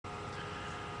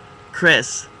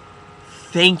Chris,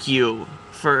 thank you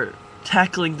for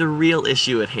tackling the real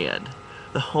issue at hand.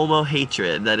 The homo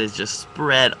hatred that is just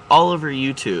spread all over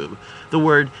YouTube. The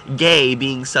word gay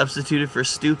being substituted for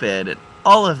stupid, and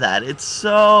all of that. It's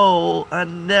so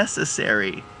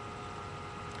unnecessary.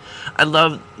 I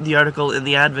love the article in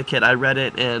The Advocate. I read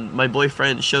it, and my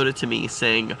boyfriend showed it to me,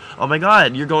 saying, "Oh my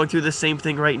god, you're going through the same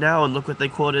thing right now, and look what they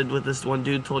quoted what this one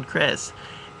dude told Chris."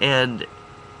 And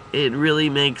it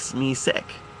really makes me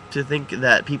sick to think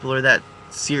that people are that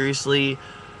seriously,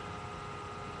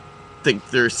 think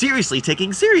they're seriously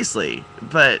taking seriously.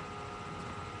 But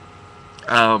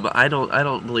I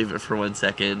don't believe it for 1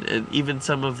 second. And even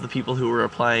some of the people who were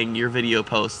applying your video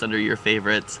posts under your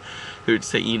favorites, who'd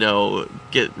say,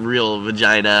 get real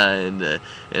vagina, and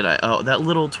that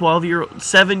little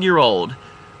 7-year-old,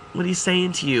 what he's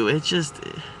saying to you, it's just,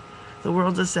 the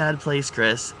world's a sad place,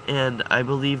 Chris, and I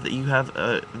believe that you have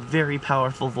a very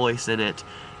powerful voice in it,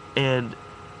 and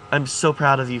I'm so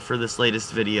proud of you for this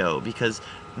latest video, because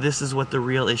this is what the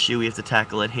real issue we have to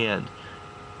tackle at hand.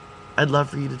 I'd love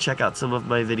for you to check out some of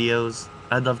my videos.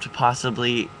 I'd love to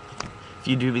possibly, if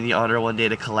you do me the honor one day,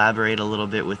 to collaborate a little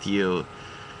bit with you,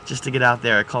 just to get out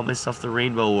there. I call myself the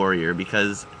Rainbow Warrior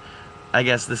because I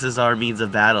guess this is our means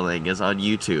of battling, is on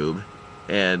YouTube,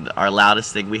 and our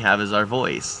loudest thing we have is our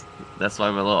voice. That's why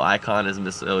my little icon is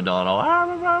Miss O'Donnell.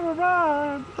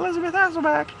 Elizabeth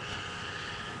Hasselbeck.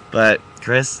 But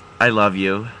Chris, I love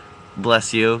you.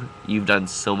 Bless you. You've done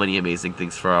so many amazing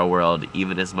things for our world,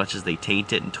 even as much as they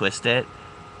taint it and twist it.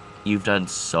 You've done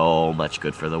so much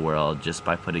good for the world just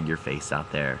by putting your face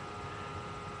out there.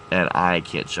 And I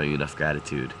can't show you enough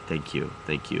gratitude. Thank you.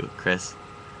 Thank you. Chris,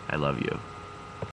 I love you.